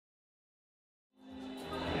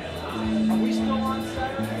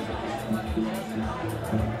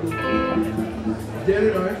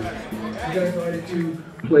Janet and I got invited to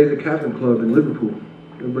play the Cabin Club in Liverpool.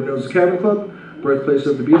 Everybody knows the Cabin Club, birthplace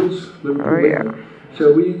of the Beatles, Liverpool. Oh, yeah.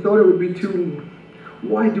 So we thought it would be too.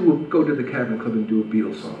 Why go to the Cabin Club and do a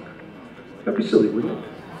Beatles song? That'd be silly, wouldn't it?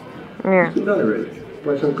 Yeah. It's been done already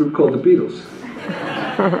by some group called the Beatles.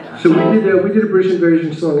 So we did a British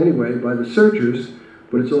Invasion song anyway by the Searchers,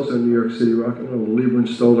 but it's also a New York City rock and roll Lieber and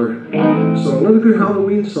Stoller song. Another good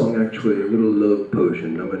Halloween song, actually. A little Love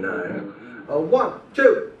Potion, number 9. 1,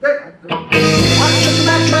 2, 3. I took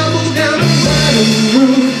my troubles down the bottom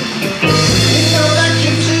room. You know that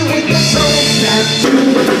keeps you with the soul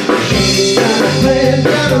tattoo. She's got a plan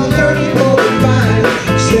down on 34th.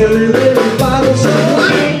 Selling little bottles of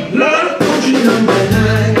Love Potion number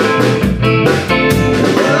 9.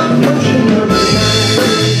 Love Potion number 9.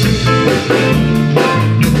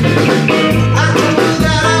 I told her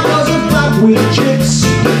that I was a flop with chicks.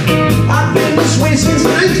 I've been this way since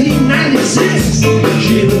 1996.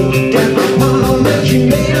 She looked at my palm and she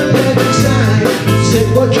made a magic sign. Said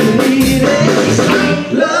what you need is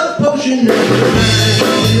Love Potion number 9.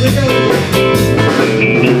 Here we go.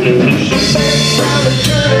 She bent down and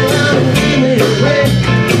turned around and gave me a ring.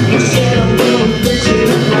 I said I'm gonna fix it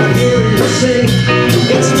up right here in the sink.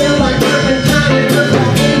 It smelled like turpentine and looked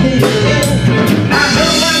like Indian. I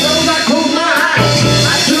held my nose, I closed my eyes,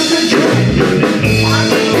 I took a drink. I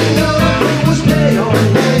didn't know if it was day or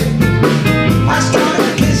night. I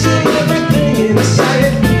started kissing everything in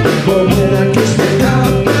sight. But when I kissed the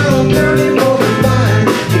top down on 34th and Vine,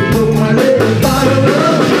 it broke my little bottle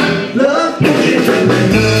of Love Potion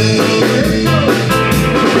number 9.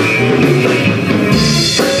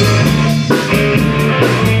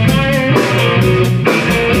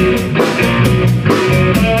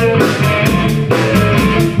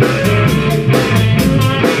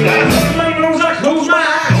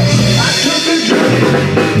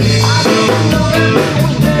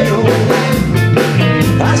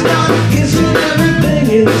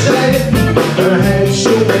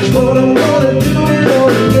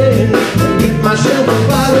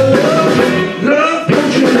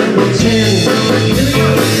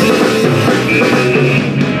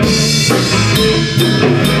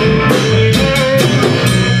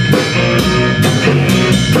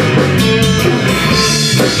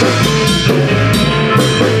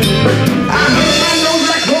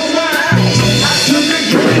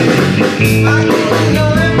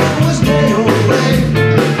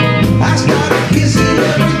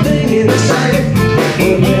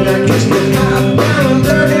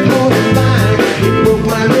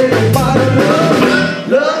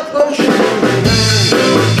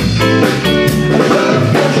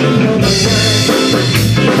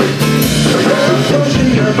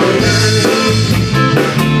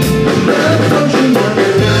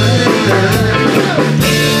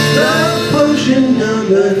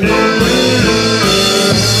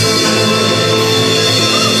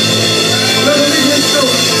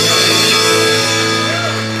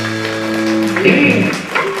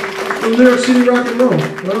 New York City rock and roll.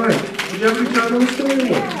 All right. Did you have a good time on the story?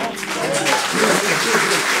 Yeah.